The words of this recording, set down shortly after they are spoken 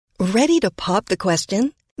Ready to pop the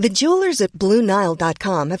question? The jewelers at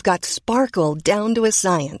BlueNile.com have got sparkle down to a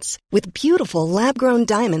science with beautiful lab-grown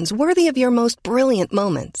diamonds worthy of your most brilliant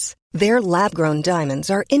moments. Their lab-grown diamonds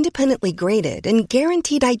are independently graded and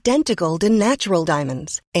guaranteed identical to natural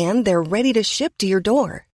diamonds, and they're ready to ship to your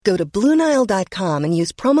door. Go to BlueNile.com and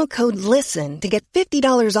use promo code LISTEN to get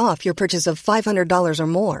 $50 off your purchase of $500 or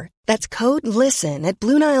more. That's code LISTEN at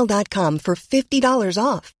BlueNile.com for $50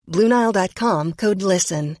 off. BlueNile.com, code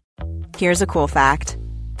LISTEN. Here's a cool fact.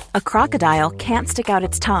 A crocodile can't stick out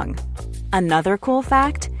its tongue. Another cool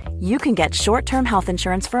fact, you can get short-term health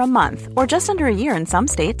insurance for a month or just under a year in some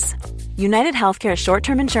states. United Healthcare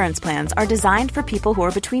short-term insurance plans are designed for people who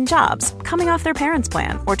are between jobs, coming off their parents'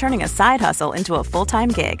 plan, or turning a side hustle into a full-time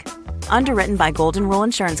gig. Underwritten by Golden Rule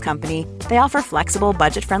Insurance Company, they offer flexible,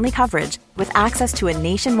 budget-friendly coverage with access to a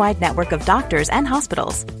nationwide network of doctors and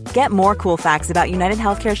hospitals. Get more cool facts about United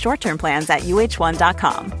Healthcare short-term plans at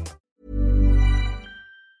uh1.com.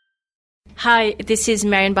 Hi, this is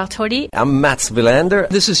Marion Bartoli. I'm Mats Wilander.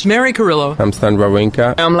 This is Mary Carillo. I'm Stan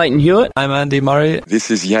Wawrinka. I'm Leighton Hewitt. I'm Andy Murray. This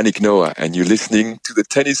is Yannick Noah, and you're listening to the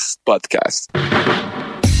Tennis Podcast.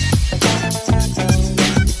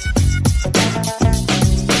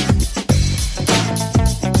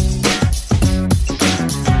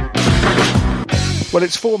 Well,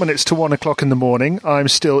 it's 4 minutes to 1 o'clock in the morning. I'm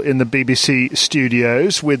still in the BBC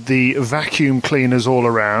studios with the vacuum cleaners all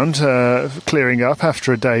around, clearing up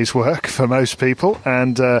after a day's work for most people,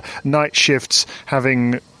 and night shifts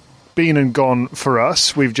having been and gone for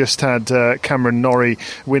us. We've just had Cameron Norrie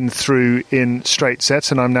win through in straight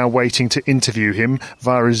sets, and I'm now waiting to interview him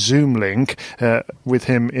via a Zoom link with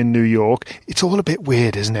him in New York. It's all a bit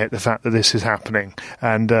weird, isn't it, the fact that this is happening?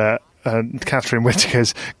 And Catherine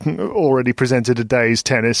Whitaker's already presented a day's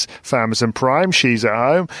tennis for Amazon Prime. She's at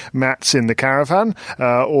home. Matt's in the caravan,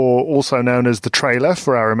 or also known as the trailer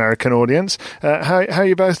for our American audience. How are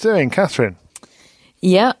you both doing, Catherine?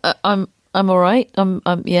 Yeah, I'm all right.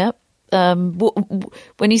 Yeah.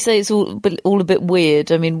 When you say it's all a bit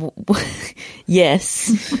weird, I mean,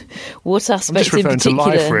 yes. What aspect in particular? To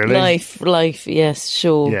life, really. Life. Yes,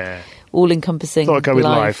 sure. Yeah. All encompassing. Thought I'd go with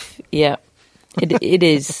life. Yeah. It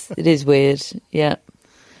is weird, yeah.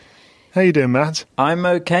 How you doing, Matt? I'm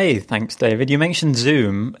okay, thanks, David. You mentioned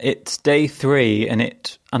Zoom. It's day 3, and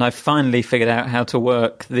I've finally figured out how to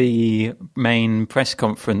work the main press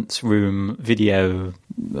conference room video.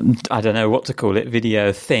 I don't know what to call it,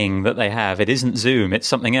 video thing that they have. It isn't Zoom, it's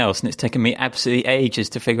something else, and it's taken me absolutely ages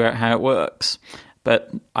to figure out how it works.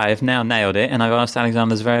 But I have now nailed it, and I've asked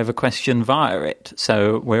Alexander Zverev a question via it.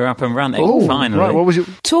 So we're up and running, finally. Right, what was it?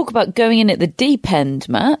 Talk about going in at the deep end,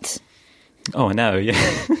 Matt. Oh, I know,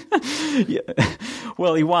 yeah. Yeah.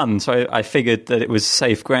 Well, he won, so I figured that it was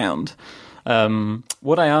safe ground.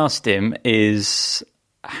 What I asked him is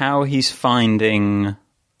how he's finding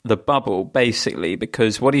the bubble, basically,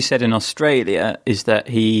 because what he said in Australia is that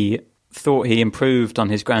he thought he improved on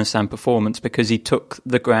his Grand Slam performance because he took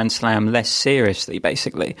the Grand Slam less seriously,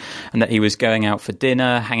 basically, and that he was going out for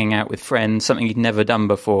dinner, hanging out with friends, something he'd never done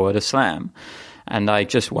before at a Slam. And I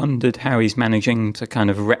just wondered how he's managing to kind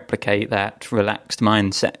of replicate that relaxed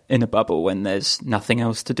mindset in a bubble when there's nothing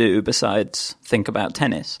else to do besides think about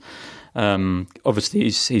tennis. Obviously,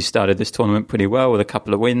 he's started this tournament pretty well with a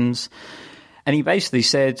couple of wins. And he basically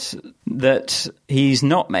said that he's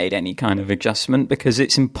not made any kind of adjustment because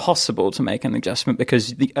it's impossible to make an adjustment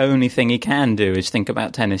because the only thing he can do is think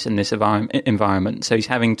about tennis in this environment. So he's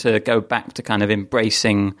having to go back to kind of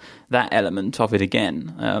embracing that element of it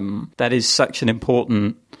again. That is such an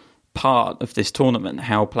important part of this tournament,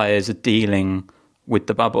 how players are dealing with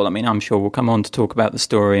the bubble. I mean, I'm sure we'll come on to talk about the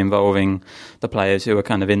story involving the players who are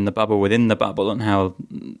kind of in the bubble within the bubble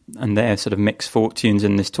and their sort of mixed fortunes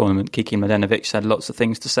in this tournament. Kiki Mladenovic had lots of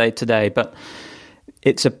things to say today, but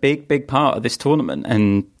it's a big part of this tournament.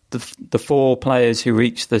 And the 4 players who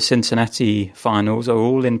reached the Cincinnati finals are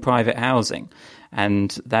all in private housing.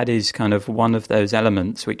 And that is kind of one of those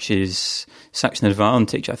elements which is such an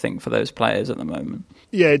advantage, I think, for those players at the moment.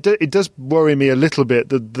 Yeah, it does worry me a little bit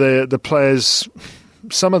that the players,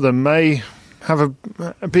 some of them may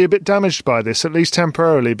be a bit damaged by this, at least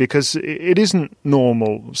temporarily, because it isn't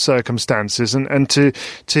normal circumstances. And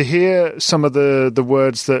to hear some of the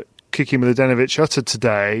words that Kiki Mladenovic uttered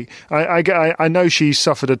today, I know she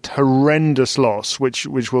suffered a horrendous loss, which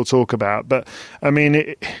we'll talk about. But, I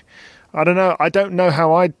mean, I don't know. I don't know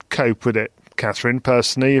how I'd cope with it, Catherine,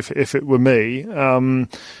 personally, if it were me.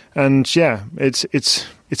 And yeah, it's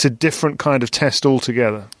a different kind of test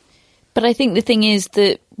altogether. But I think the thing is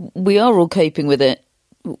that we are all coping with it.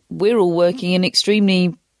 We're all working in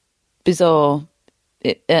extremely bizarre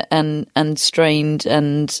and strained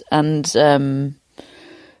and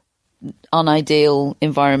unideal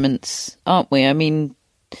environments, aren't we? I mean,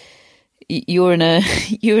 you're in a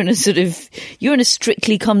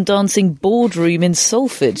Strictly Come Dancing boardroom in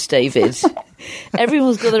Salford, David.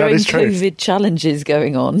 Everyone's got their own COVID challenges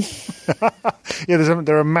going on. Yeah,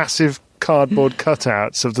 there are massive cardboard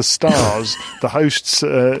cutouts of the stars, the hosts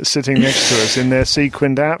sitting next to us in their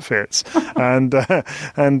sequined outfits, and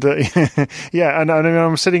yeah, and I mean,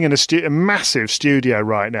 I'm sitting in a massive studio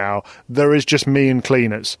right now. There is just me and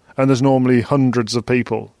cleaners, and there's normally hundreds of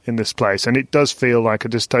people in this place, and it does feel like a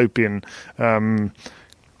dystopian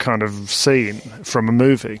kind of scene from a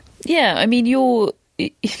movie. Yeah, I mean,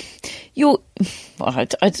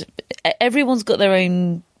 everyone's got their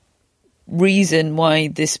own reason why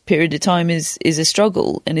this period of time is a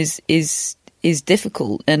struggle and is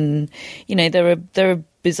difficult, and you know there are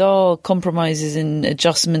bizarre compromises and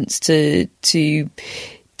adjustments to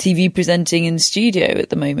TV presenting in studio at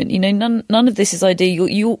the moment. You know, none of this is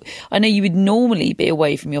ideal. I know you would normally be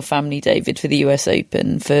away from your family, David, for the US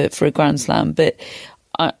Open for a Grand Slam, but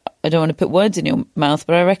I don't want to put words in your mouth,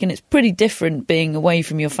 but I reckon it's pretty different being away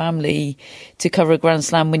from your family to cover a Grand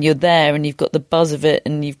Slam when you're there and you've got the buzz of it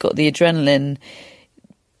and you've got the adrenaline.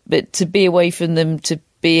 But to be away from them, to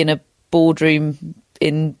be in a boardroom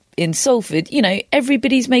in Salford, you know,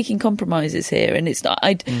 everybody's making compromises here, and it's not.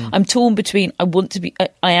 I'm torn between.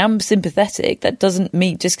 I am sympathetic. That doesn't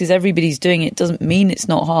mean just because everybody's doing it doesn't mean it's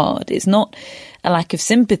not hard. It's not a lack of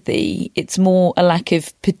sympathy. It's more a lack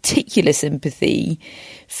of particular sympathy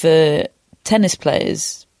for tennis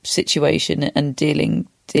players' situation and dealing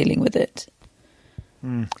with it.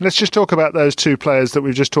 Let's just talk about those two players that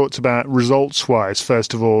we've just talked about results-wise,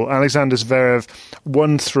 first of all. Alexander Zverev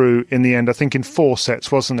won through in the end, I think in 4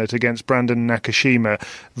 sets, wasn't it, against Brandon Nakashima.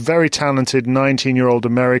 Very talented 19-year-old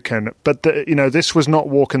American. But, this was not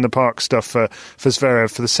walk-in-the-park stuff for Zverev.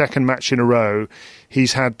 For the second match in a row,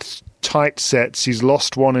 he's had tight sets. He's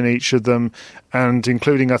lost one in each of them, and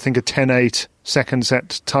including, I think, a 10-8 second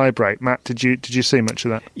set tie-break. Matt, did you see much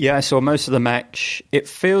of that? Yeah, I saw most of the match. It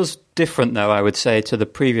feels different, though, I would say, to the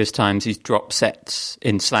previous times he's dropped sets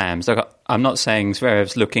in slams. I'm not saying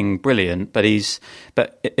Zverev's looking brilliant, but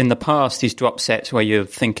in the past he's dropped sets where you're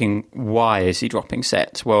thinking, why is he dropping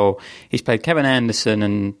sets? Well, he's played Kevin Anderson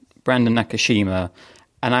and Brandon Nakashima,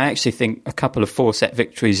 and I actually think a couple of 4-set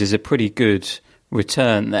victories is a pretty good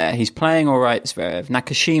return there. He's playing all right, Zverev.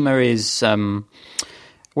 Nakashima is...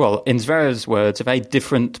 well, in Zverev's words, a very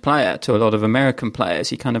different player to a lot of American players.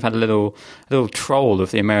 He kind of had a little troll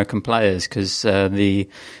of the American players because he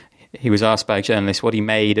was asked by a journalist what he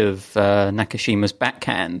made of Nakashima's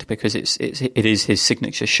backhand because it is his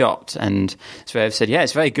signature shot, and Zverev said, "Yeah,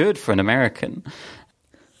 it's very good for an American."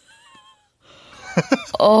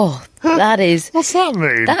 Oh, that is what's that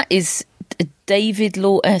mean? That is David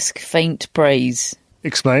Law-esque faint praise.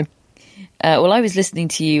 Explain. Well, I was listening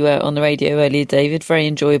to you on the radio earlier, David. Very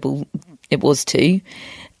enjoyable it was too.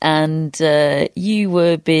 And you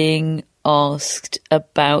were being asked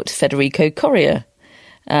about Federico Coria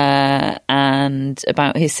and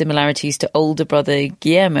about his similarities to older brother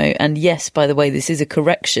Guillermo. And yes, by the way, this is a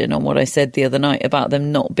correction on what I said the other night about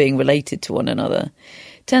them not being related to one another.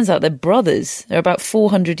 Turns out they're brothers. They're about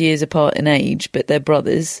 400 years apart in age, but they're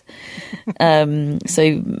brothers.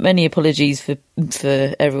 So many apologies for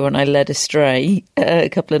everyone I led astray a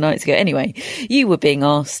couple of nights ago. Anyway, you were being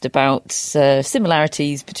asked about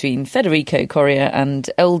similarities between Federico Coria and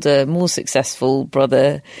elder, more successful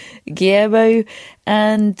brother Guillermo,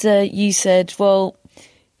 and you said, "Well,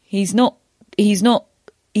 he's not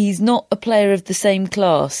a player of the same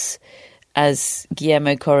class as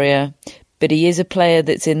Guillermo Coria, but he is a player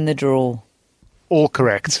that's in the draw." All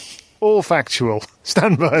correct. All factual.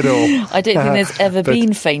 Stand by it all. I don't think there's ever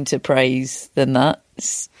been fainter praise than that.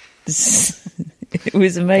 It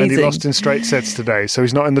was amazing. And he lost in straight sets today, so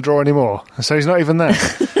he's not in the draw anymore. So he's not even there.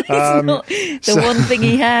 Not the one thing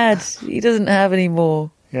he had. He doesn't have anymore.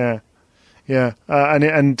 Yeah. Yeah,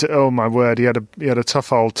 and oh my word, he had a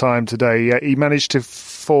tough old time today. He managed to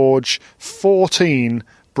forge 14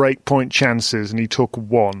 breakpoint chances, and he took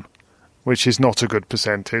 1. Which is not a good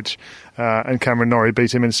percentage. And Cameron Norrie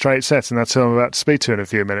beat him in straight sets, and that's who I'm about to speak to in a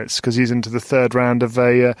few minutes, because he's into the third round of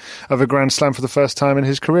a Grand Slam for the first time in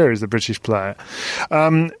his career as the British player.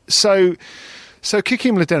 So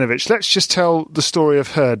Kiki Mladenovic, let's just tell the story of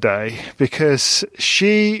her day, because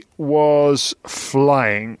she was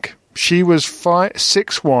flying. She was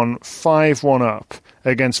 6-1, 5-1 up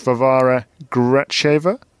against Varvara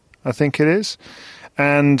Gracheva, I think it is.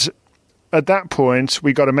 And at that point,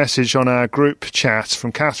 we got a message on our group chat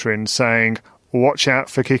from Catherine saying, watch out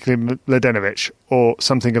for Kiki Mladenovic, or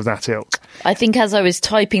something of that ilk. I think as I was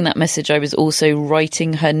typing that message, I was also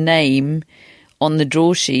writing her name on the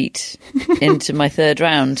draw sheet into my third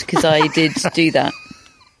round, because I did do that.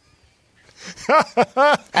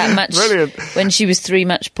 At match, brilliant. When she was 3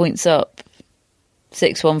 match points up,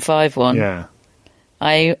 6-1, 5-1. Yeah.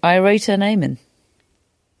 I wrote her name in.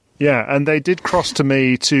 Yeah, and they did cross to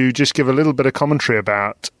me to just give a little bit of commentary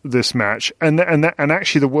about this match, and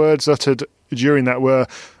actually the words uttered during that were,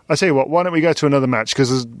 I tell you what, why don't we go to another match,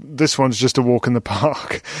 because this one's just a walk in the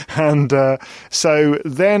park. And so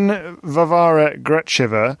then Varvara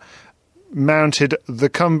Gracheva mounted the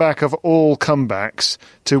comeback of all comebacks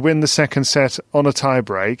to win the second set on a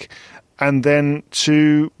tie-break, and then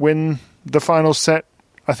to win the final set,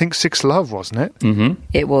 I think 6-love, wasn't it? Mm-hmm.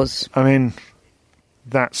 It was. I mean,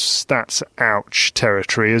 that's ouch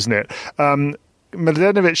territory, isn't it?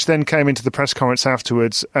 Mladenovic then came into the press conference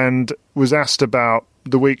afterwards and was asked about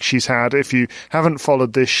the week she's had. If you haven't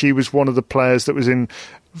followed this, she was one of the players that was in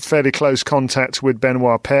fairly close contact with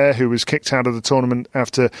Benoit Paire, who was kicked out of the tournament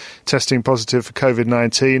after testing positive for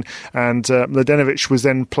COVID-19. And Mladenovic was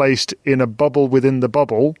then placed in a bubble within the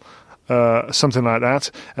bubble, something like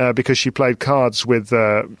that, because she played cards with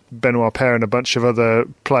Benoit Paire and a bunch of other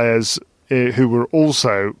players who were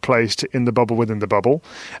also placed in the bubble within the bubble.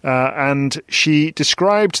 And she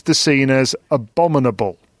described the scene as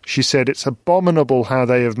abominable. She said, "It's abominable how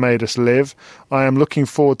they have made us live. I am looking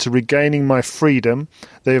forward to regaining my freedom.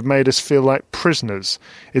 They have made us feel like prisoners.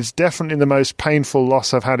 It's definitely the most painful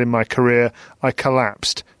loss I've had in my career. I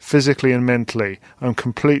collapsed, physically and mentally. I'm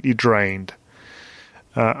completely drained."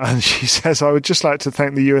 And she says, "I would just like to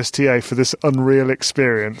thank the USTA for this unreal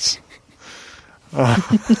experience."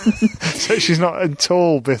 So she's not at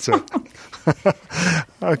all bitter.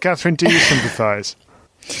 Catherine, do you sympathise?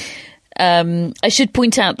 I should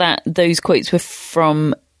point out that those quotes were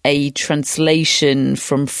from a translation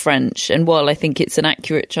from French, and while I think it's an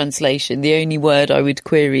accurate translation, the only word I would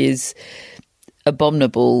query is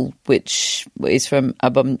abominable, which is from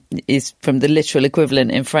the literal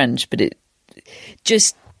equivalent in French, but it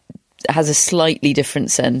just has a slightly different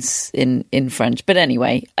sense in French. But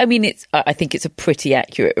anyway, I mean, I think it's a pretty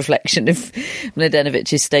accurate reflection of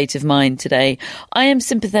Mladenovic's state of mind today. I am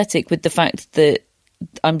sympathetic with the fact that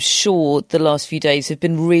I'm sure the last few days have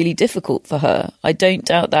been really difficult for her. I don't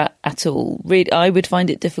doubt that at all. Really, I would find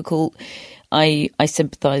it difficult. I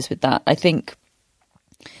sympathise with that. I think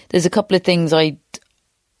there's a couple of things I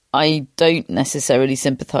don't necessarily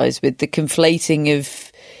sympathise with. The conflating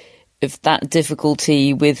of that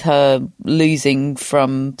difficulty with her losing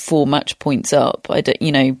from 4 match points up. I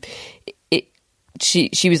don't,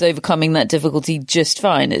 she was overcoming that difficulty just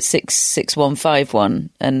fine at 6-1, 5-1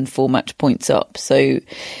 and 4 match points up. So,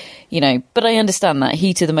 but I understand that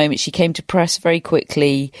heat of the moment. She came to press very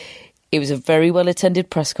quickly. It was a very well attended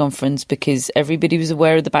press conference because everybody was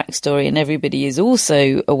aware of the backstory, and everybody is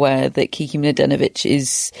also aware that Kiki Mladenovic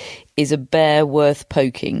is a bear worth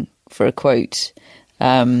poking, for a quote.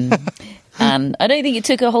 And I don't think it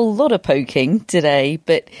took a whole lot of poking today,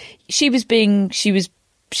 but she was being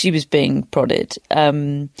prodded.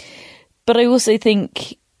 But I also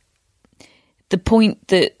think the point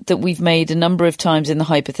that we've made a number of times in the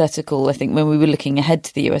hypothetical, I think when we were looking ahead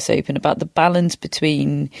to the US Open, about the balance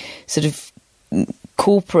between sort of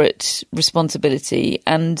corporate responsibility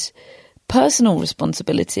and personal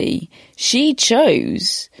responsibility, she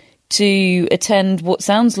chose to attend what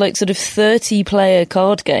sounds like sort of 30-player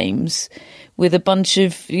card games with a bunch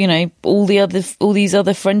of, all these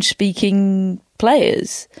other French-speaking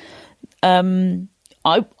players. I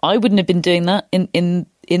wouldn't have been doing that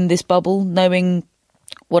in this bubble, knowing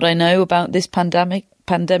what I know about this pandemic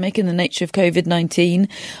and the nature of COVID-19.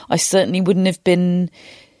 I certainly wouldn't have been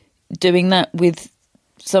doing that with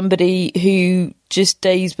somebody who just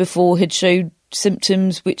days before had showed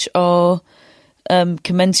symptoms which are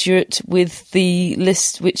commensurate with the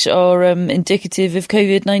list which are indicative of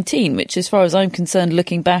COVID-19, which, as far as I'm concerned,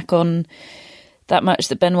 looking back on that match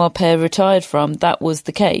that Benoit Paire retired from, that was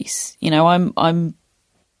the case. I'm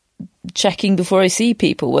checking before I see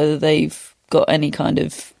people whether they've got any kind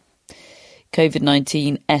of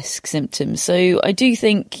COVID-19-esque symptoms. So I do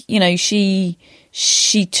think, she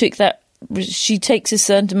took that. She takes a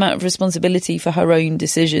certain amount of responsibility for her own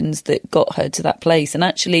decisions that got her to that place, and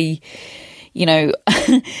actually,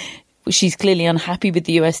 she's clearly unhappy with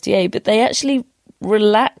the USTA, but they actually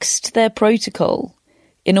relaxed their protocol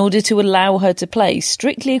in order to allow her to play.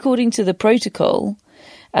 Strictly according to the protocol,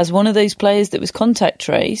 as one of those players that was contact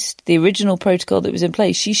traced, the original protocol that was in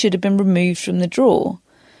place, she should have been removed from the draw.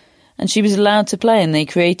 And she was allowed to play, and they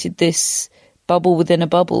created this bubble within a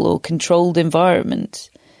bubble or controlled environment.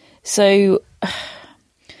 So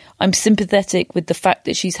I'm sympathetic with the fact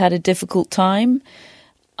that she's had a difficult time.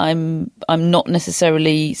 I'm not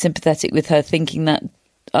necessarily sympathetic with her thinking that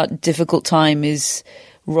a difficult time is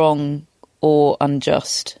wrong or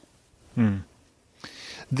unjust.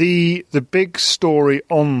 The big story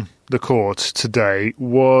on the court today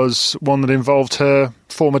was one that involved her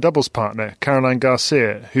former doubles partner, Caroline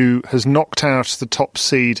Garcia, who has knocked out the top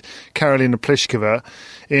seed Karolina Pliskova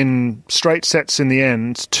in straight sets in the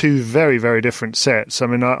end, two very, very different sets. I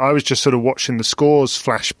mean, I was just sort of watching the scores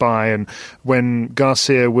flash by, and when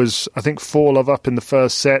Garcia was, I think, 4-love up in the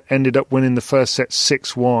first set, ended up winning the first set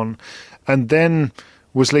 6-1, and then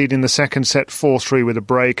was leading the second set 4-3 with a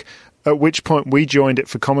break, at which point we joined it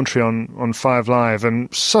for commentary on 5 Live,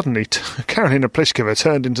 and suddenly Karolina Pliskova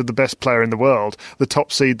turned into the best player in the world, the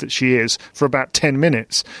top seed that she is, for about 10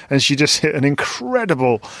 minutes. And she just hit an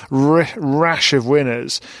incredible rash of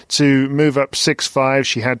winners to move up 6-5.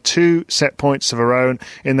 She had 2 set points of her own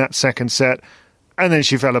in that second set. And then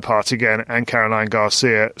she fell apart again, and Caroline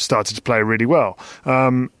Garcia started to play really well.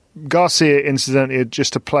 Garcia, incidentally, is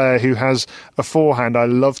just a player who has a forehand I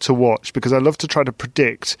love to watch, because I love to try to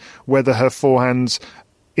predict whether her forehands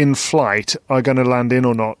in flight are going to land in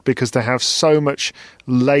or not, because they have so much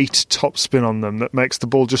late topspin on them that makes the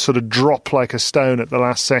ball just sort of drop like a stone at the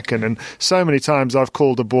last second. And so many times I've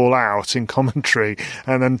called a ball out in commentary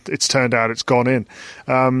and then it's turned out it's gone in.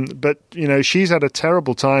 But, you know, she's had a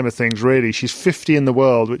terrible time of things, really. She's 50 in the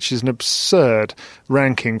world, which is an absurd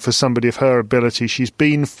ranking for somebody of her ability. She's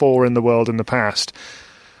been 4 in the world in the past.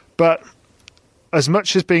 But as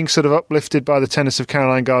much as being sort of uplifted by the tennis of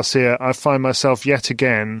Caroline Garcia, I find myself yet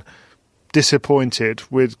again disappointed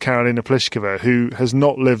with Karolina Pliskova, who has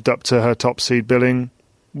not lived up to her top seed billing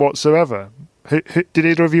whatsoever. Did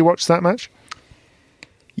either of you watch that match?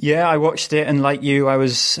 Yeah, I watched it, and like you, I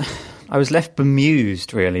was left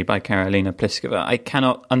bemused, really, by Karolina Pliskova. I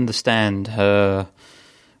cannot understand her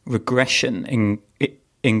regression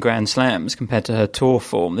in Grand Slams compared to her tour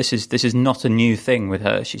form. This is not a new thing with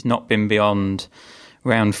her. She's not been beyond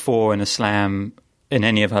round 4 in a slam in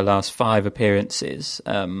any of her last 5 appearances.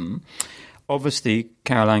 Obviously,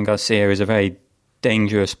 Caroline Garcia is a very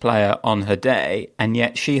dangerous player on her day, and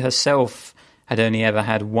yet she herself had only ever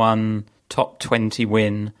had 1 top 20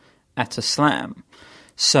 win at a slam.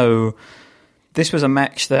 So this was a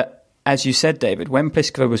match that, as you said, David, when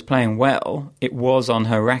Pliskova was playing well, it was on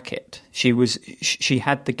her racket. She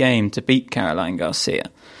had the game to beat Caroline Garcia.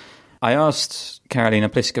 I asked Karolina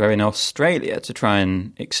Pliskova in Australia to try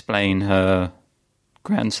and explain her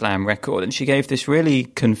Grand Slam record, and she gave this really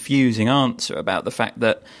confusing answer about the fact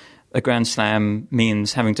that a Grand Slam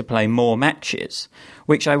means having to play more matches,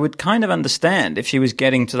 which I would kind of understand if she was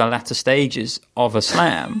getting to the latter stages of a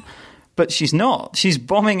slam. But she's not. She's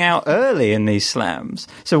bombing out early in these slams.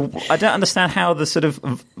 So I don't understand how the sort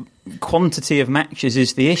of quantity of matches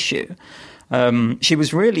is the issue. She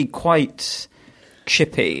was really quite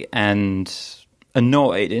chippy and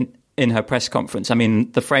annoyed in her press conference. I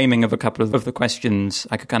mean, the framing of a couple of the questions,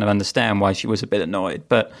 I could kind of understand why she was a bit annoyed.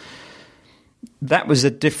 But that was a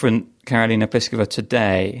different Karolina Pliskova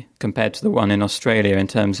today compared to the one in Australia in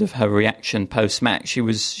terms of her reaction post-match. She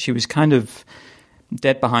was kind of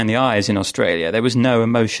dead behind the eyes in Australia. There was no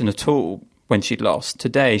emotion at all when she'd lost.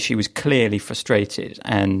 Today, she was clearly frustrated,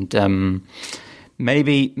 and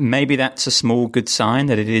maybe that's a small good sign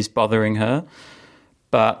that it is bothering her.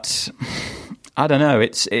 But I don't know.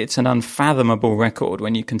 It's an unfathomable record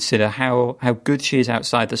when you consider how good she is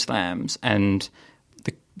outside the slams and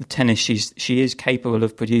the tennis she is capable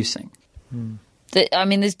of producing. I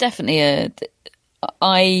mean, there's definitely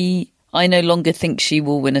I no longer think she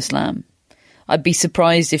will win a slam. I'd be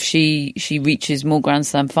surprised if she reaches more Grand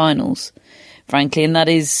Slam finals, frankly, and that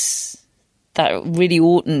really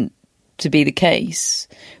oughtn't to be the case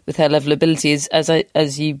with her level of ability.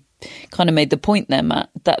 As you kind of made the point there, Matt,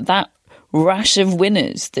 that rash of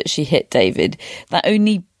winners that she hit, David, that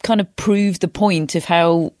only kind of proved the point of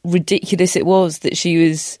how ridiculous it was that she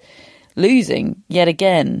was losing yet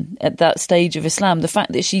again at that stage of a slam. The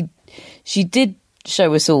fact that she did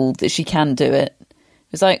show us all that she can do it.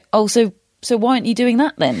 It was like, oh, so why aren't you doing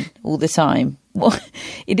that then all the time? Well,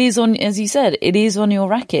 it is on, as you said, it is on your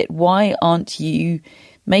racket. Why aren't you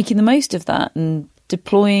making the most of that and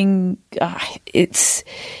deploying? It's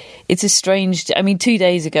a strange. I mean, 2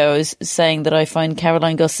 days ago I was saying that I find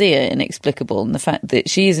Caroline Garcia inexplicable, and the fact that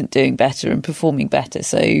she isn't doing better and performing better.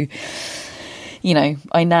 So, you know,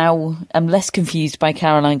 I now am less confused by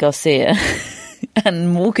Caroline Garcia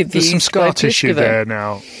and more confused. There's some scar tissue Pliskova. there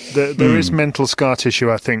now. There is mental scar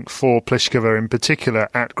tissue, I think, for Pliskova in particular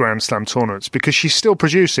at Grand Slam tournaments, because she's still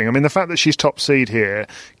producing. I mean, the fact that she's top seed here,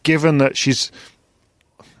 given that she's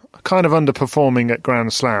kind of underperforming at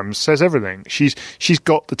Grand Slams, says everything. She's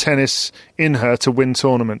got the tennis in her to win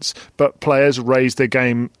tournaments, but players raise their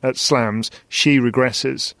game at slams. She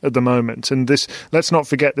regresses at the moment. And this, let's not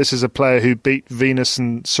forget, this is a player who beat Venus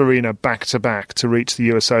and Serena back-to-back to reach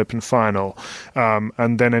the US Open final,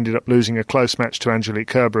 and then ended up losing a close match to Angelique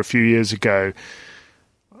Kerber a few years ago.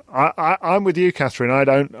 I'm with you, Catherine.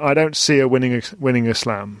 I don't see her winning a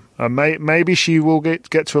slam. Maybe she will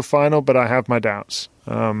get to a final, but I have my doubts.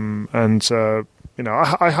 I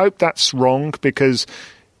hope that's wrong, because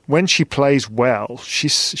when she plays well,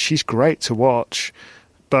 she's great to watch.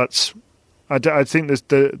 But I think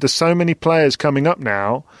there's so many players coming up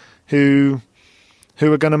now who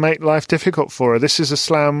are going to make life difficult for her. This is a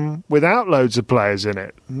slam without loads of players in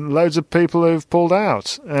it, loads of people who've pulled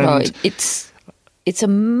out, and it's a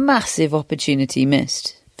massive opportunity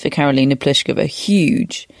missed for Karolina Pliskova,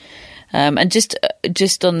 huge. And just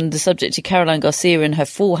on the subject of Caroline Garcia and her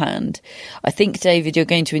forehand, I think, David, you're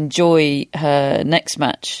going to enjoy her next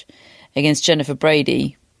match against Jennifer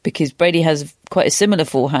Brady, because Brady has quite a similar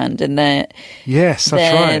forehand, and they're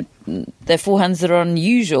right. They're forehands that are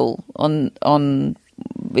unusual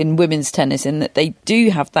in women's tennis, in that they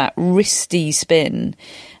do have that wristy spin,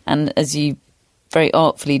 and as you very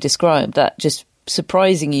artfully described, that just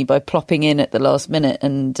surprising you by plopping in at the last minute.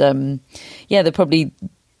 And they're probably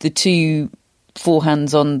the two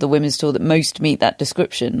forehands on the women's tour that most meet that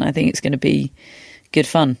description. I think it's going to be good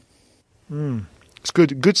fun. It's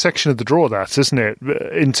good section of the draw, that, isn't it?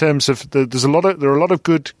 In terms of there are a lot of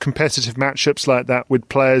good competitive matchups like that, with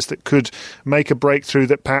players that could make a breakthrough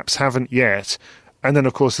that perhaps haven't yet. And then,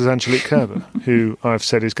 of course, there's Angelique Kerber, who I've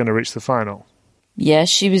said is going to reach the final. Yeah,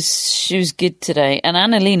 she was good today. And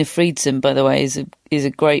Annalena Friedson, by the way, is a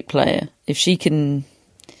great player. If she can,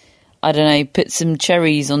 I don't know, put some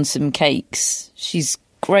cherries on some cakes, she's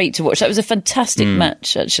great to watch. That was a fantastic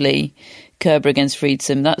match, actually, Kerber against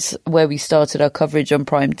Friedson. That's where we started our coverage on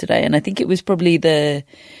Prime today, and I think it was probably the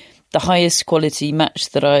highest quality match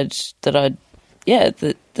that I'd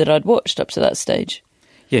watched up to that stage.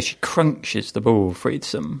 Yeah, she crunches the ball,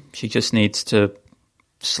 Friedson. She just needs to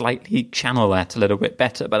slightly channel that a little bit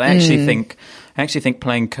better. But I actually think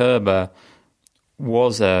playing Kerber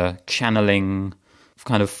was a channeling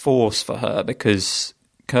kind of force for her, because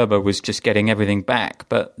Kerber was just getting everything back,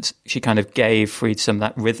 but she kind of gave Friedson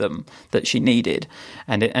that rhythm that she needed,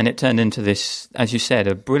 and it turned into this, as you said,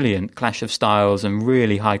 a brilliant clash of styles and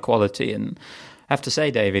really high quality. And I have to say,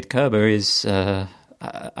 David, Kerber is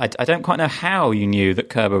I don't quite know how you knew that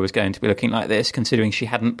Kerber was going to be looking like this, considering she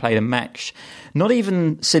hadn't played a match, not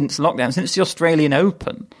even since lockdown, since the Australian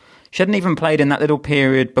Open. She hadn't even played in that little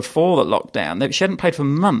period before the lockdown. She hadn't played for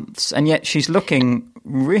months, and yet she's looking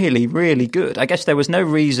really, really good. I guess there was no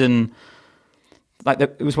reason,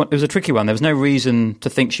 it was a tricky one. There was no reason to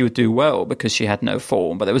think she would do well because she had no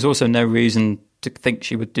form, but there was also no reason to think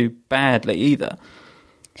she would do badly either.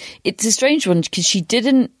 It's a strange one, because she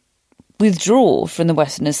didn't withdraw from the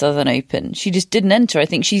Western and Southern Open. She just didn't enter. I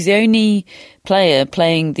think she's the only player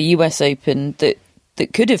playing the US Open that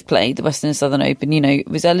could have played the Western and Southern Open,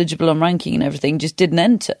 was eligible on ranking and everything, just didn't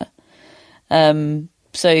enter. I'd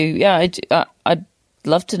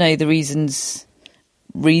love to know the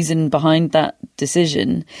reason behind that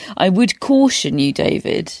decision. I would caution you,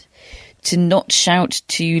 David, to not shout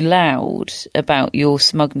too loud about your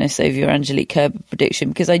smugness over your Angelique Kerber prediction,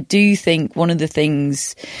 because I do think one of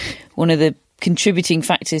the contributing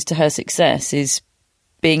factors to her success is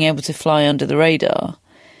being able to fly under the radar.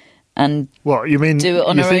 And what you mean? Do it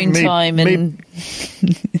on her own time, and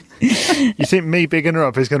you think me bigging her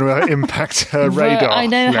up is going to impact her radar? I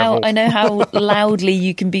know how loudly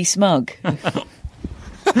you can be smug.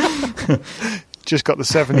 Just got the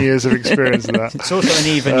 7 years of experience of that. It's also an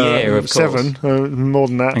even year, of course. 7, more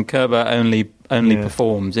than that. And Kerber only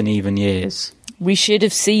performs in even years. We should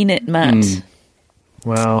have seen it, Matt.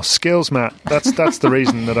 Well, skills, Matt. That's the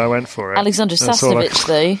reason that I went for it. Alexandra Sasnovich,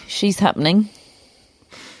 though, she's happening.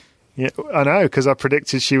 Yeah, I know, because I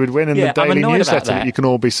predicted she would win in the daily newsletter that you can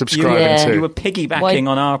all be subscribing to. You were piggybacking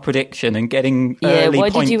on our prediction and getting early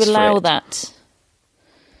points. Why did you allow that?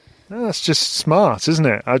 No, that's just smart, isn't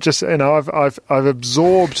it? I've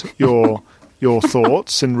absorbed your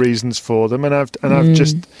thoughts and reasons for them, and I've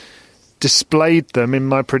just displayed them in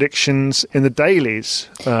my predictions in the dailies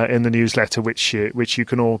in the newsletter, which you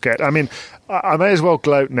can all get. I mean, I may as well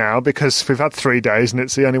gloat now because we've had 3 days and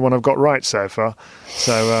it's the only one I've got right so far.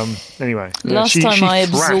 So anyway, last time I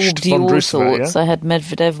absorbed your thoughts, I had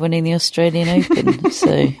Medvedev winning the Australian Open.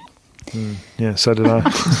 So yeah, so did I.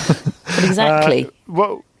 But exactly.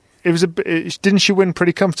 Well, it was didn't she win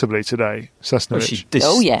pretty comfortably today, Sasnovich?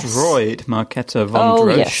 Well, she destroyed Marketa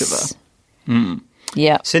Vondrousova. Yes.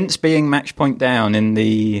 Yeah. Since being match point down in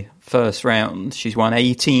the first round, she's won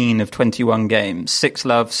 18 of 21 games.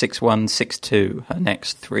 6-love, 6-1, 6-2, her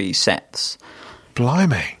next 3 sets.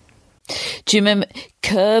 Blimey. Do you remember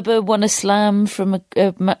Kerber won a slam from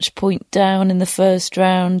a match point down in the first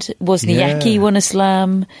round? Wozniacki won a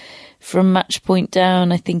slam from match point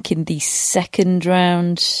down, I think, in the second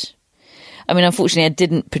round. I mean, unfortunately, I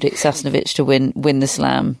didn't predict Sasnovich to win the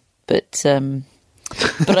slam, but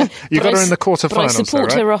you got her in the quarterfinals. But I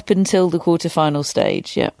support her up until the quarterfinal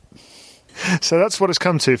stage. Yeah. So that's what it's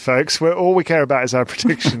come to, folks. All we care about is our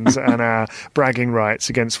predictions and our bragging rights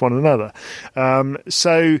against one another.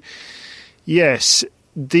 So, yes,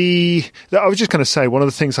 I was just going to say, one of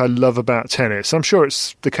the things I love about tennis, I'm sure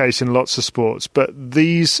it's the case in lots of sports, but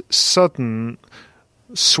these sudden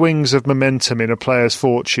swings of momentum in a player's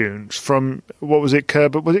fortunes from, what was it,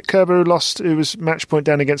 Kerber? Was it Kerber who lost? It was match point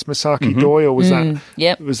down against Misaki Doi, or was that?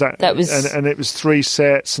 Yep. That was, and it was 3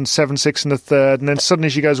 sets and 7-6 in the third, and then suddenly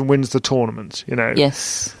she goes and wins the tournament. You know,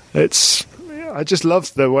 yes, I just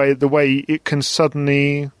love the way it can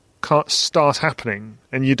suddenly start happening,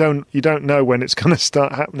 and you don't know when it's going to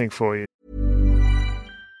start happening for you.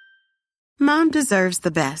 Mom deserves the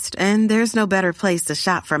best, and there's no better place to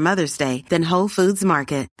shop for Mother's Day than Whole Foods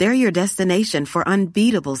Market. They're your destination for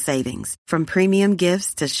unbeatable savings, from premium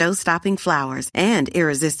gifts to show-stopping flowers and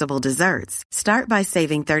irresistible desserts. Start by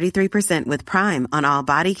saving 33% with Prime on all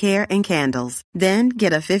body care and candles. Then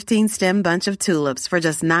get a 15-stem bunch of tulips for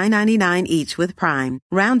just $9.99 each with Prime.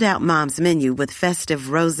 Round out Mom's menu with festive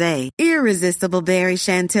rosé, irresistible berry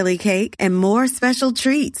chantilly cake, and more special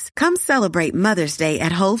treats. Come celebrate Mother's Day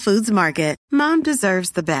at Whole Foods Market. Mom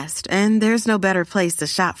deserves the best, and there's no better place to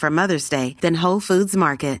shop for Mother's Day than Whole Foods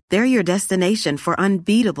Market. They're your destination for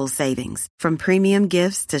unbeatable savings, from premium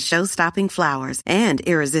gifts to show-stopping flowers and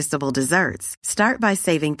irresistible desserts. Start by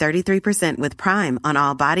saving 33% with Prime on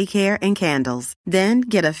all body care and candles. Then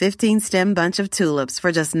get a 15-stem bunch of tulips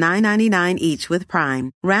for just $9.99 each with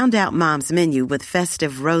Prime. Round out Mom's menu with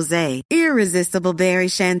festive rosé, irresistible berry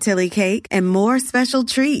chantilly cake, and more special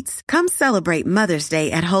treats. Come celebrate Mother's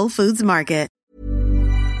Day at Whole Foods Market.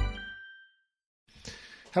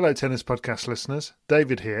 Hello, Tennis Podcast listeners.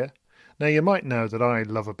 David here. Now, you might know that I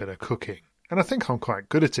love a bit of cooking, and I think I'm quite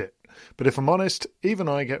good at it. But if I'm honest, even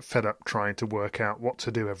I get fed up trying to work out what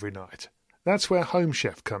to do every night. That's where Home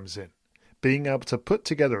Chef comes in. Being able to put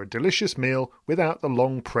together a delicious meal without the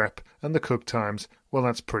long prep and the cook times, well,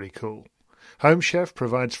 that's pretty cool. Home Chef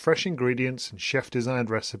provides fresh ingredients and chef-designed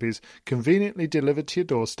recipes conveniently delivered to your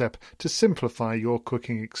doorstep to simplify your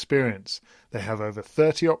cooking experience. They have over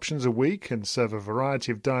 30 options a week and serve a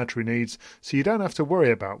variety of dietary needs, so you don't have to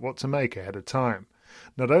worry about what to make ahead of time.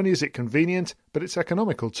 Not only is it convenient, but it's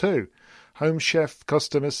economical too. Home Chef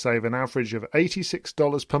customers save an average of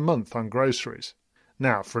 $86 per month on groceries.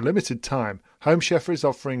 Now, for a limited time, Home Chef is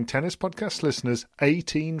offering Tennis Podcast listeners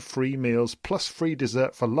 18 free meals plus free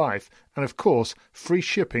dessert for life and, of course, free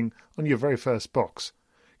shipping on your very first box.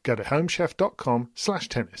 Go to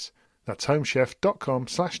homechef.com/tennis. That's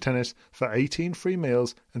homechef.com/tennis for 18 free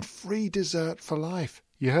meals and free dessert for life.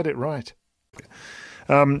 You heard it right.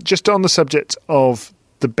 Just on the subject of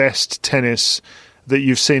the best tennis that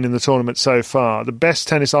you've seen in the tournament so far. The best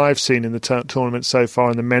tennis I've seen in the tournament so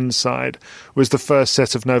far on the men's side was the first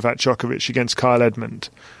set of Novak Djokovic against Kyle Edmund,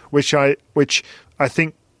 which I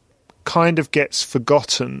think kind of gets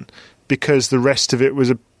forgotten because the rest of it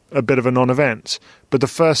was a bit of a non-event. But the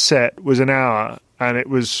first set was an hour, and it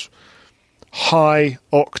was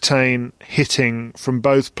high-octane hitting from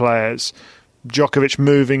both players. Djokovic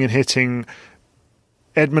moving and hitting,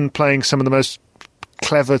 Edmund playing some of the most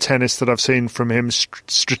clever tennis that I've seen from him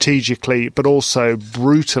strategically, but also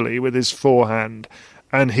brutally with his forehand,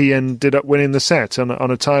 and he ended up winning the set on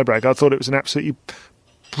a tiebreak. I thought it was an absolutely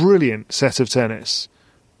brilliant set of tennis,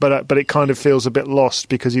 but it kind of feels a bit lost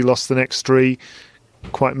because he lost the next 3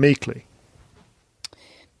 quite meekly.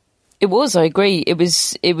 It was, I agree. It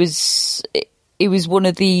was one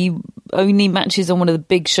of the only matches on one of the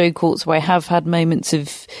big show courts where I have had moments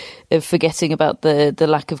of forgetting about the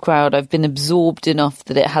lack of crowd. I've been absorbed enough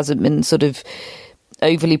that it hasn't been sort of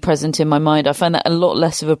overly present in my mind. I find that a lot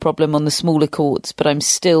less of a problem on the smaller courts, but I'm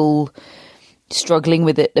still struggling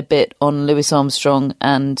with it a bit on Lewis Armstrong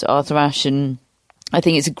and Arthur Ashe, and I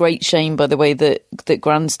think it's a great shame, by the way, that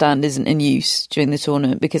grandstand isn't in use during the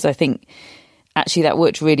tournament, because I think actually that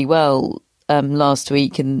worked really well last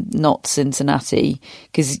week and not Cincinnati,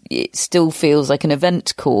 because it still feels like an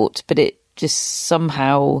event court, but it just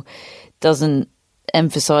somehow doesn't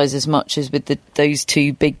emphasise as much as with those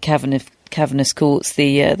two big cavernous courts,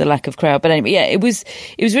 the lack of crowd. But anyway, yeah, it was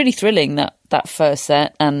really thrilling, that first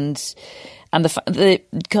set, and the fact that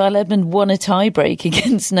Kyle Edmund won a tiebreak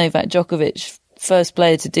against Novak Djokovic. First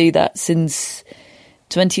player to do that since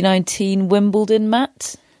 2019 Wimbledon,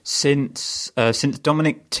 Matt? Since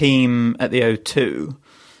Dominic Thiem at the O2,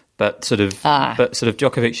 but sort of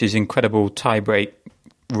Djokovic's incredible tiebreak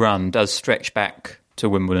run does stretch back to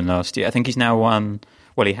Wimbledon last year. I think he's now won.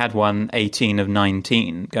 Well, he had won 18 of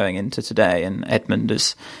 19 going into today, and Edmund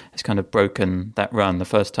has kind of broken that run. The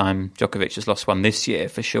first time Djokovic has lost one this year,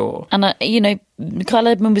 for sure. And, Kyle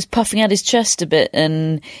Edmund was puffing out his chest a bit,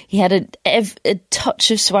 and he had a touch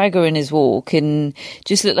of swagger in his walk, and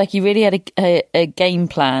just looked like he really had a game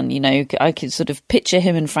plan. I could sort of picture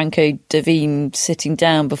him and Franco Davine sitting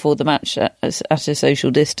down before the match at a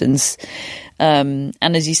social distance. And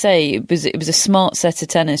as you say, it was a smart set of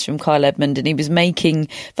tennis from Kyle Edmund, and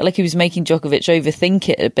felt like he was making Djokovic overthink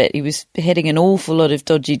it a bit. He was hitting an awful lot of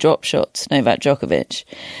dodgy drop shots, Novak Djokovic.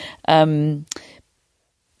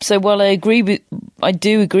 So while I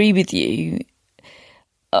do agree with you,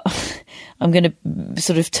 I'm going to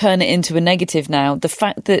sort of turn it into a negative now. The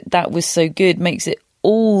fact that was so good makes it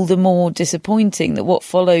all the more disappointing that what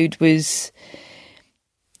followed was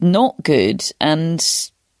not good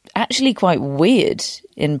and actually quite weird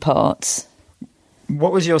in parts.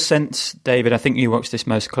 What was your sense, David? I think you watched this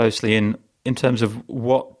most closely in terms of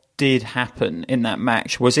what did happen in that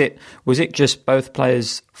match. Was it just both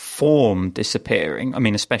players' form disappearing? I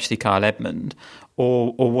mean, especially Kyle Edmund,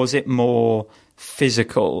 or was it more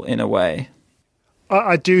physical in a way?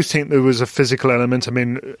 I do think there was a physical element. I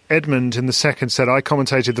mean, Edmund in the second set, I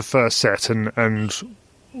commentated the first set and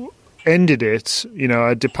ended it.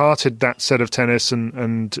 I departed that set of tennis,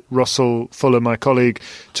 and Russell Fuller, my colleague,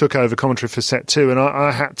 took over commentary for set two, and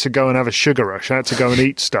I had to go and have a sugar rush. I had to go and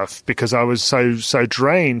eat stuff because I was so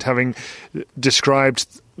drained, having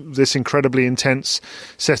described this incredibly intense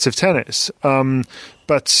set of tennis.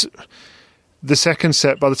 But the second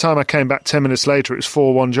set, by the time I came back 10 minutes later, it was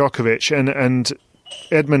 4-1 Djokovic, and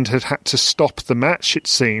Edmund had to stop the match, it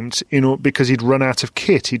seemed, because he'd run out of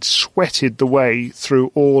kit. He'd sweated the way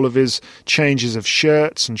through all of his changes of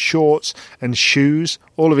shirts and shorts and shoes.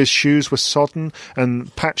 All of his shoes were sodden,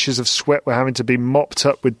 and patches of sweat were having to be mopped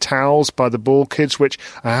up with towels by the ball kids, which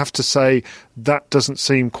I have to say, that doesn't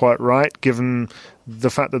seem quite right, given the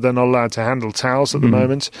fact that they're not allowed to handle towels at the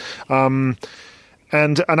moment.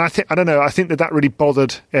 And I think that really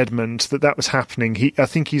bothered Edmund, that was happening. I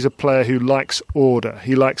think he's a player who likes order.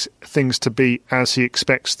 He likes things to be as he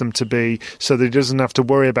expects them to be, so that he doesn't have to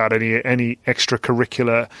worry about any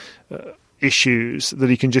extracurricular issues, that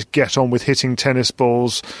he can just get on with hitting tennis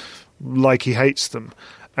balls like he hates them.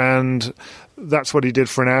 And that's what he did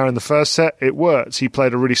for an hour in the first set. It worked. He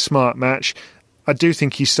played a really smart match. I do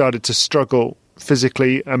think he started to struggle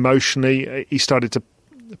physically, emotionally. He started to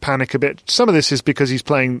panic a bit. Some of this is because he's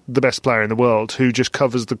playing the best player in the world, who just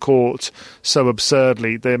covers the court so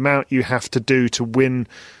absurdly. The amount you have to do to win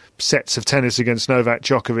sets of tennis against Novak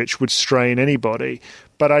Djokovic would strain anybody.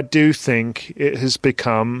 But I do think it has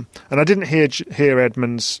become, and I didn't hear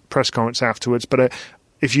Edmund's press conference afterwards, but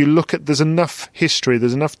if you look at, there's enough history,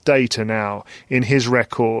 there's enough data now in his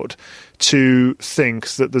record to think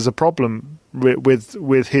that there's a problem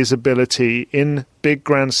with his ability in big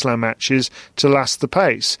Grand Slam matches to last the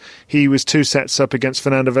pace. He was 2 sets up against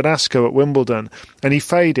Fernando Verdasco at Wimbledon, and he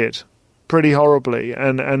faded pretty horribly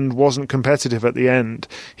and wasn't competitive at the end.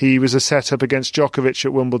 He was a set up against Djokovic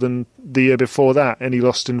at Wimbledon the year before that, and he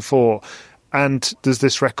lost in 4. And there's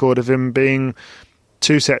this record of him being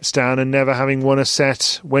 2 sets down and never having won a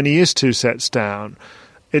set when he is 2 sets down.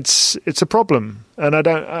 It's a problem, and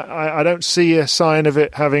I don't see a sign of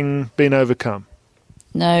it having been overcome.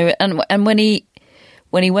 No, and when he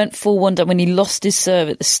went 4-1 down, when he lost his serve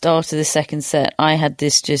at the start of the second set, I had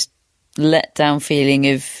this just let down feeling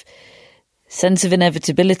of sense of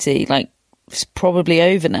inevitability, like it's probably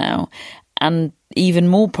over now. And even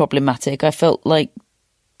more problematic, I felt like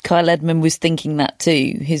Kyle Edmund was thinking that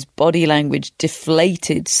too. His body language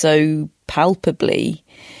deflated so palpably.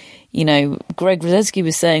 Greg Rosetsky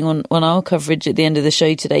was saying on our coverage at the end of the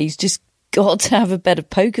show today, he's just got to have a better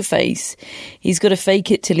poker face. He's got to fake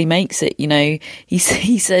it till he makes it. He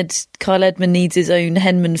said Kyle Edmund needs his own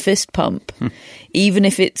Henman fist pump, even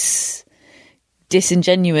if it's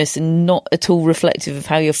disingenuous and not at all reflective of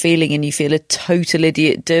how you're feeling, and you feel a total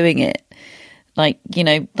idiot doing it. Like, you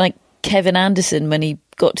know, like Kevin Anderson when he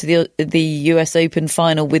got to the US Open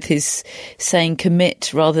final with his saying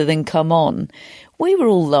commit rather than come on. We were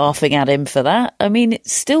all laughing at him for that. I mean, it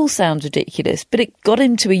still sounds ridiculous, but it got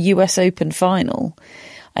him to a US Open final.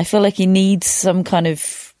 I feel like he needs some kind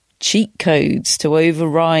of cheat codes to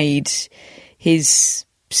override his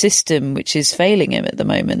system, which is failing him at the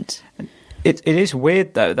moment. It is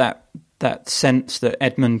weird, though, that sense that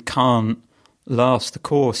Edmund can't last the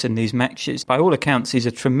course in these matches. By all accounts, he's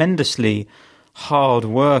a tremendously hard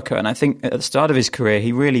worker, and I think at the start of his career,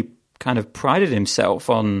 he really kind of prided himself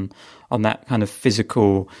on that kind of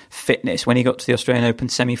physical fitness. When he got to the Australian Open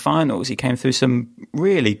semi-finals, he came through some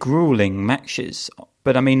really grueling matches.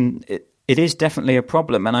 But I mean, it is definitely a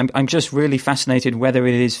problem, and I'm just really fascinated whether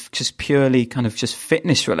it is just purely kind of just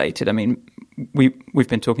fitness related. I mean, we've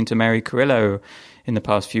been talking to Mary Carrillo in the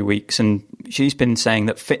past few weeks, and she's been saying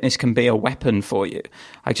that fitness can be a weapon for you.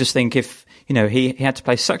 I just think if, you know, he had to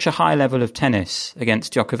play such a high level of tennis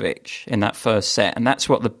against Djokovic in that first set, and that's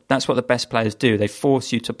what the best players do. They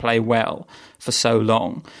force you to play well for so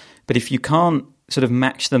long. But if you can't sort of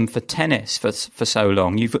match them for tennis for so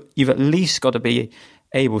long, you've at least got to be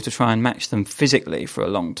able to try and match them physically for a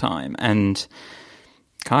long time. And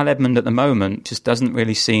Kyle Edmund at the moment just doesn't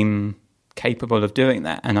really seem capable of doing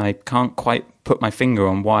that, and I can't quite put my finger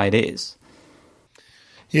on why it is.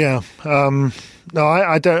 Yeah, no,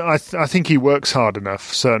 I don't. I think he works hard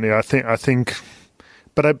enough. Certainly, I think,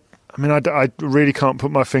 but I mean, I really can't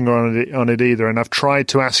put my finger on it either. And I've tried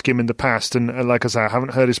to ask him in the past, and like I say, I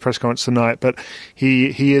haven't heard his press conference tonight. But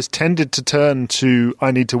he has tended to turn to,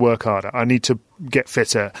 I need to work harder, I need to get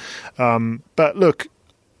fitter. But look,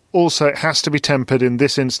 also it has to be tempered in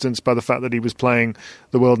this instance by the fact that he was playing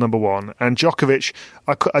the world number one. And Djokovic,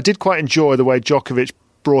 I did quite enjoy the way Djokovic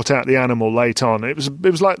brought out the animal late on. It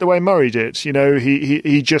was like the way Murray did. You know,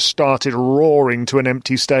 he just started roaring to an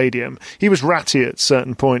empty stadium. He was ratty at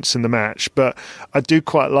certain points in the match, but I do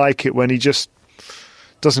quite like it when he just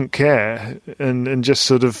doesn't care and just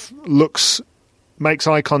sort of makes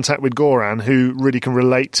eye contact with Goran, who really can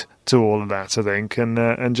relate to all of that, I think,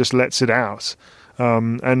 and just lets it out.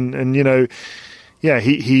 And you know, yeah,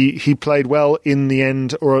 he played well in the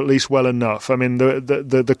end, or at least well enough. I mean,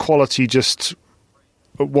 the quality just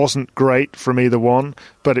wasn't great from either one,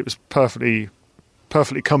 but it was perfectly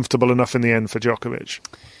comfortable enough in the end for Djokovic.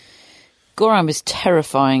 Goran was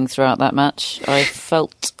terrifying throughout that match. I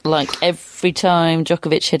felt like every time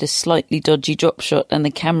Djokovic hit a slightly dodgy drop shot and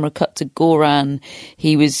the camera cut to Goran,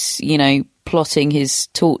 he was, you know, plotting his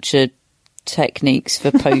torture techniques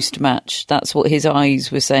for post-match. That's what his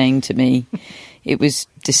eyes were saying to me. It was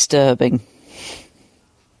disturbing.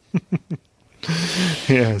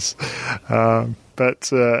 Yes.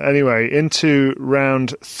 But anyway, into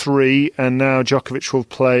round 3, and now Djokovic will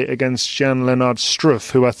play against Jan-Lennard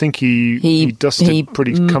Struff, who I think he dusted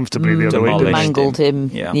pretty comfortably the other week. Mangled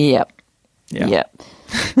him. Yeah. Yep.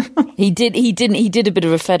 He did a bit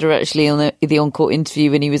of a Federer actually on the on-court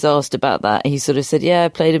interview when he was asked about that. He sort of said, yeah, I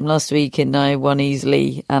played him last week and I won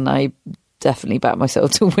easily, and I definitely backed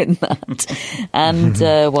myself to win that. And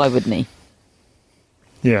why wouldn't he?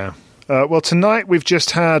 Yeah. Well, tonight we've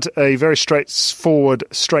just had a very straightforward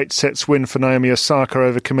straight sets win for Naomi Osaka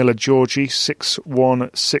over Camilla Giorgi,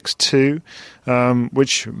 6-1, 6-2,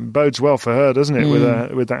 which bodes well for her, doesn't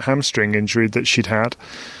it, with that hamstring injury that she'd had.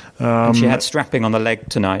 And she had strapping on the leg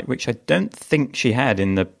tonight, which I don't think she had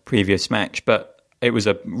in the previous match, but it was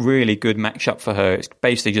a really good matchup for her. It's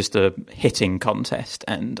basically just a hitting contest,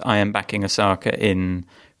 and I am backing Osaka in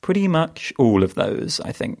pretty much all of those,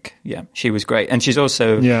 I think. Yeah, she was great. And she's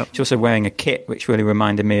also wearing a kit which really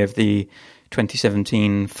reminded me of the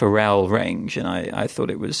 2017 Pharrell range, and I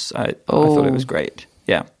thought it was I thought it was great.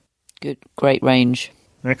 Yeah. Good, great range.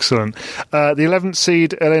 Excellent. The 11th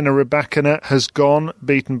seed, Elena Rybakina, has gone,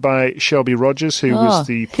 beaten by Shelby Rogers, who was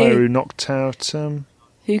the player who knocked out...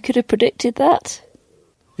 Who could have predicted that?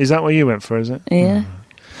 Is that what you went for, is it? Yeah.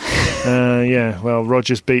 Yeah, well,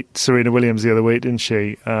 Rogers beat Serena Williams the other week, didn't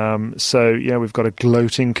she? So, yeah, we've got a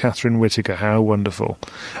gloating Catherine Whitaker. How wonderful.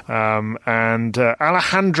 And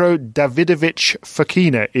Alejandro Davidovich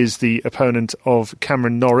Fokina is the opponent of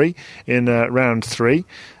Cameron Norrie in round 3,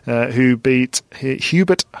 who beat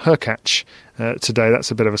Hubert Hurkacz today. That's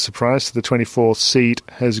a bit of a surprise. So the 24th seed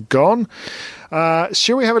has gone.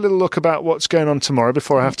 Shall we have a little look about what's going on tomorrow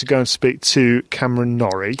before I have to go and speak to Cameron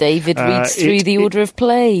Norrie? David reads through the order of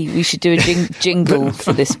play. We should do a jingle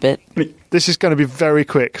for this bit. This is going to be very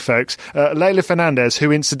quick, folks. Leylah Fernandez,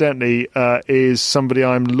 who incidentally is somebody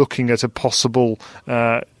I'm looking at a possible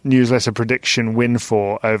newsletter prediction win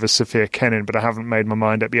for over Sophia Kenin, but I haven't made my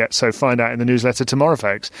mind up yet. So find out in the newsletter tomorrow,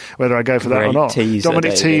 folks, whether I go for that or not. Teaser,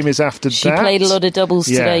 Dominic David. Thiem is after She that. played a lot of doubles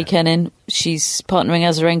today, Kenin. She's partnering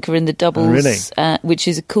Azarenka in the doubles, which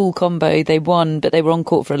is a cool combo. They won, but they were on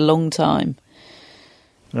court for a long time.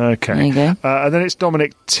 Okay. There you go. And then it's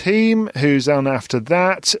Dominic Thiem, who's on after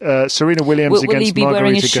that. Serena Williams Will he against be wearing a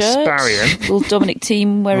Margarita shirt? Gasparian. Will Dominic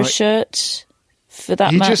Thiem wear a shirt for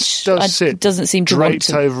that match? He just does sit doesn't seem to want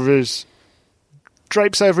to.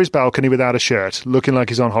 Drapes over his balcony without a shirt, looking like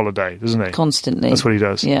he's on holiday, doesn't he? Constantly. That's what he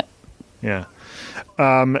does. Yeah. Yeah.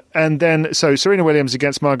 And then, so Serena Williams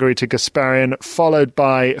against Margarita Gasparian, followed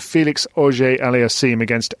by Felix Auger-Aliassime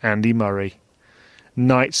against Andy Murray.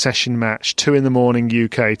 Night session match, 2 a.m.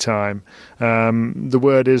 UK time. The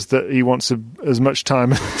word is that he wants as much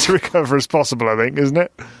time to recover as possible, I think, isn't it?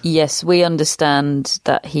 Yes, we understand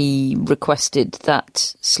that he requested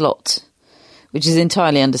that slot, which is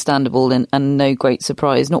entirely understandable and no great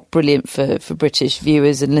surprise. Not brilliant for British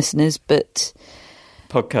viewers and listeners, but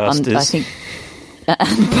podcasters. I think and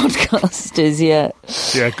podcasters, yeah.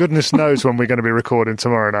 Yeah, goodness knows when we're going to be recording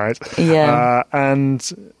tomorrow night. Yeah. And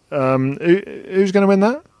who's going to win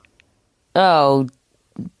that? Oh,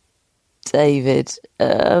 David.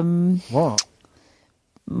 What?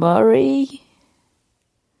 Murray?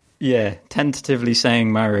 Yeah, tentatively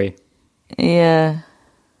saying Murray. Yeah.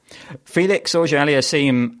 Felix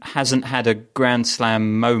Auger-Aliassime hasn't had a Grand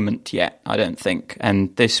Slam moment yet, I don't think,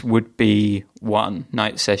 and this would be one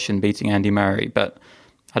night session beating Andy Murray. But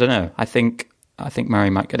I don't know. I think Murray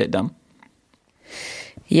might get it done.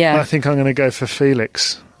 Yeah, I think I'm going to go for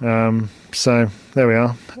Felix. So there we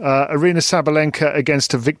are. Arina Sabalenka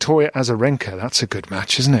against Victoria Azarenka. That's a good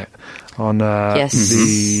match, isn't it? On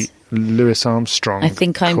the Louis Armstrong. I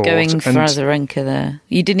think I'm court. going for Azarenka there.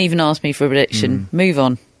 You didn't even ask me for a prediction. Move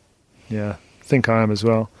on. Yeah, I think I am as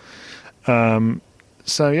well.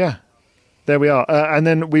 So, yeah, there we are. And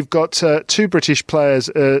then we've got 2 British players,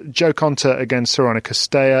 Jo Konta against Sorana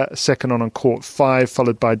Castella, second on court 5,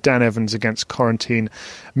 followed by Dan Evans against Corentin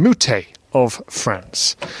Moutet of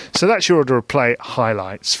France. So that's your order of play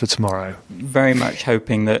highlights for tomorrow. Very much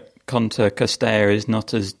hoping that Konta Castella is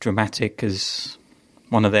not as dramatic as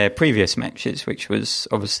one of their previous matches, which was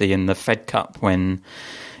obviously in the Fed Cup when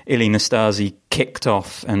Ilie Nastase kicked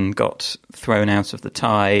off and got thrown out of the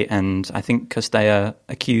tie, and I think Castella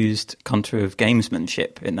accused Konta of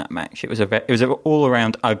gamesmanship in that match. It was an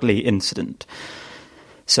all-around ugly incident.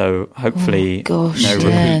 So hopefully no repeat.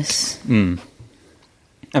 Yes.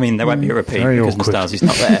 I mean, there won't be a repeat because Nastase's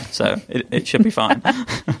not there, so it should be fine.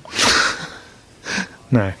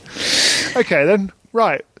 No. Okay, then.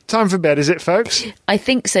 Right. Time for bed, is it, folks? I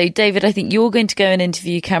think so. David, I think you're going to go and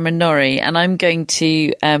interview Cameron Norrie, and I'm going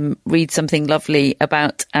to read something lovely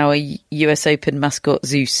about our US Open mascot,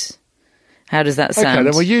 Zeus. How does that sound? Okay,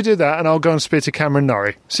 then will you do that, and I'll go and speak to Cameron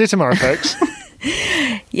Norrie. See you tomorrow, folks.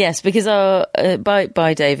 Yes, because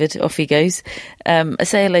bye, David. Off he goes. I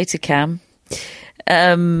say hello to Cam.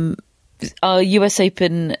 Our US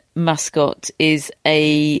Open mascot is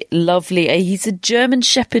he's a German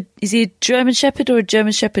Shepherd. Is he a German Shepherd or a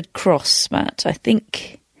German Shepherd cross, Matt? I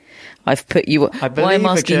think I've put you... Why I'm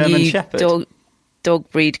asking you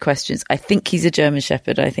dog breed questions. I think he's a German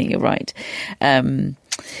Shepherd. I think you're right.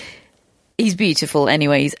 He's beautiful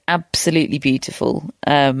anyway. He's absolutely beautiful.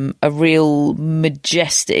 A real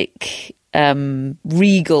majestic,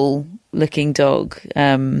 regal looking dog,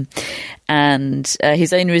 and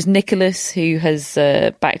his owner is Nicholas, who has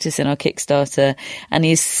backed us in our Kickstarter, and he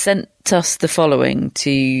has sent us the following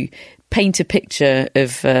to paint a picture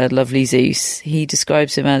of lovely Zeus. He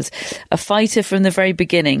describes him as a fighter from the very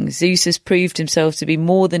beginning. Zeus has proved himself to be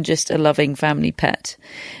more than just a loving family pet.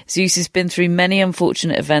 Zeus has been through many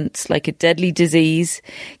unfortunate events, like a deadly disease,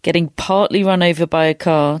 getting partly run over by a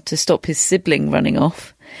car to stop his sibling running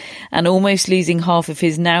off, and almost losing half of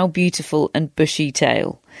his now beautiful and bushy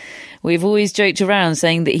tail. We've always joked around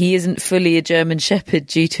saying that he isn't fully a German Shepherd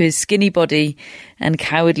due to his skinny body and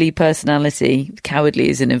cowardly personality. Cowardly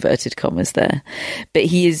is in inverted commas there. But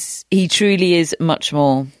he truly is much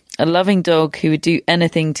more. A loving dog who would do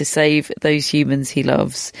anything to save those humans he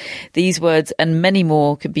loves. These words and many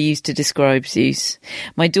more could be used to describe Zeus.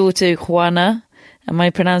 My daughter Juana, am I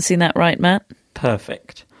pronouncing that right, Matt?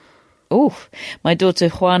 Perfect. Oh, my daughter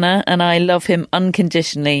Juana and I love him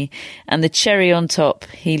unconditionally, and the cherry on top,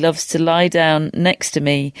 he loves to lie down next to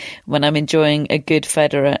me when I'm enjoying a good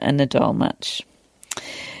Federer and Nadal match.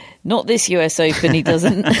 Not this US Open, he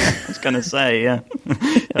doesn't. I was going to say, yeah.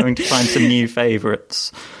 Having to find some new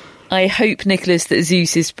favourites. I hope, Nicholas, that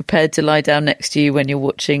Zeus is prepared to lie down next to you when you're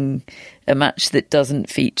watching a match that doesn't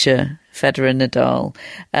feature Federer and Nadal.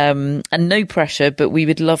 And no pressure, but we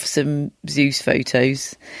would love some Zeus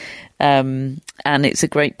photos. And it's a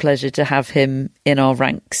great pleasure to have him in our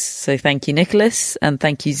ranks. So thank you, Nicholas, and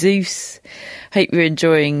thank you, Zeus. Hope you're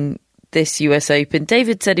enjoying this US Open.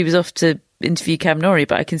 David said he was off to interview Cam Norrie,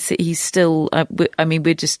 but I can see he's still... we're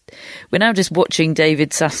now just watching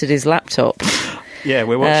David sat at his laptop. Yeah,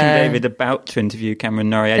 we're watching David about to interview Cameron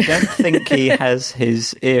Norrie. I don't think he has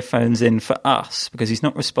his earphones in for us because he's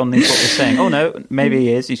not responding to what we're saying. Oh, no, maybe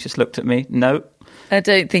he is. He's just looked at me. No. I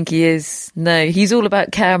don't think he is. No, he's all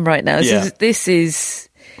about Cam right now. Yeah. This is...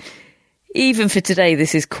 Even for today,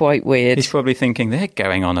 this is quite weird. He's probably thinking, they're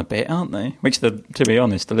going on a bit, aren't they? Which, to be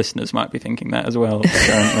honest, the listeners might be thinking that as well,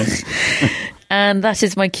 apparently. And that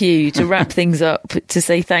is my cue to wrap things up, to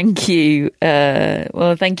say thank you.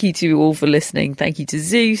 Thank you to you all for listening. Thank you to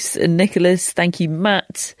Zeus and Nicholas. Thank you,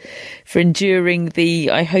 Matt, for enduring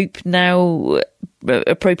the, I hope now,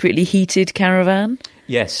 appropriately heated caravan.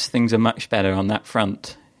 Yes, things are much better on that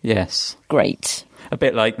front. Yes. Great. A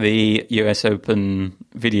bit like the US Open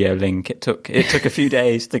video link. It took a few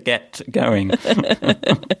days to get going.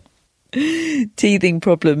 Teething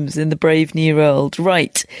problems in the brave new world.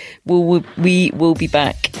 Right. We will be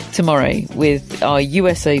back tomorrow with our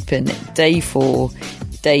US Open Day 4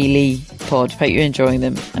 daily pod. Hope you're enjoying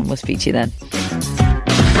them, and we'll speak to you then.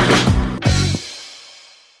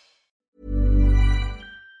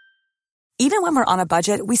 Even when we're on a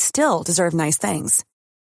budget, we still deserve nice things.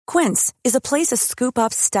 Quince is a place to scoop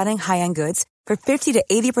up stunning high-end goods for 50 to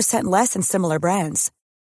 80% less than similar brands.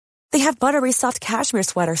 They have buttery soft cashmere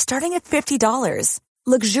sweaters starting at $50,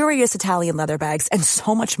 luxurious Italian leather bags, and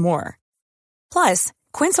so much more. Plus,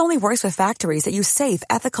 Quince only works with factories that use safe,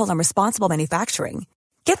 ethical, and responsible manufacturing.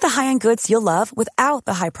 Get the high-end goods you'll love without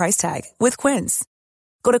the high price tag with Quince.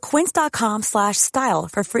 Go to quince.com/style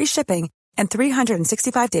for free shipping and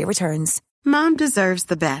 365-day returns. Mom deserves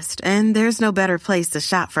the best, and there's no better place to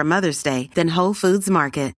shop for Mother's Day than Whole Foods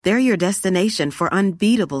Market. They're your destination for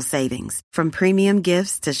unbeatable savings, from premium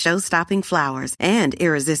gifts to show-stopping flowers and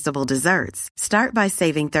irresistible desserts. Start by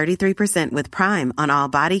saving 33% with Prime on all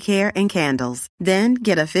body care and candles. Then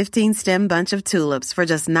get a 15-stem bunch of tulips for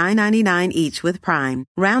just $9.99 each with Prime.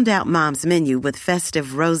 Round out Mom's menu with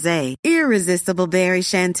festive rosé, irresistible berry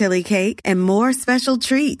chantilly cake, and more special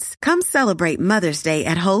treats. Come celebrate Mother's Day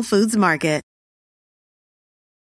at Whole Foods Market.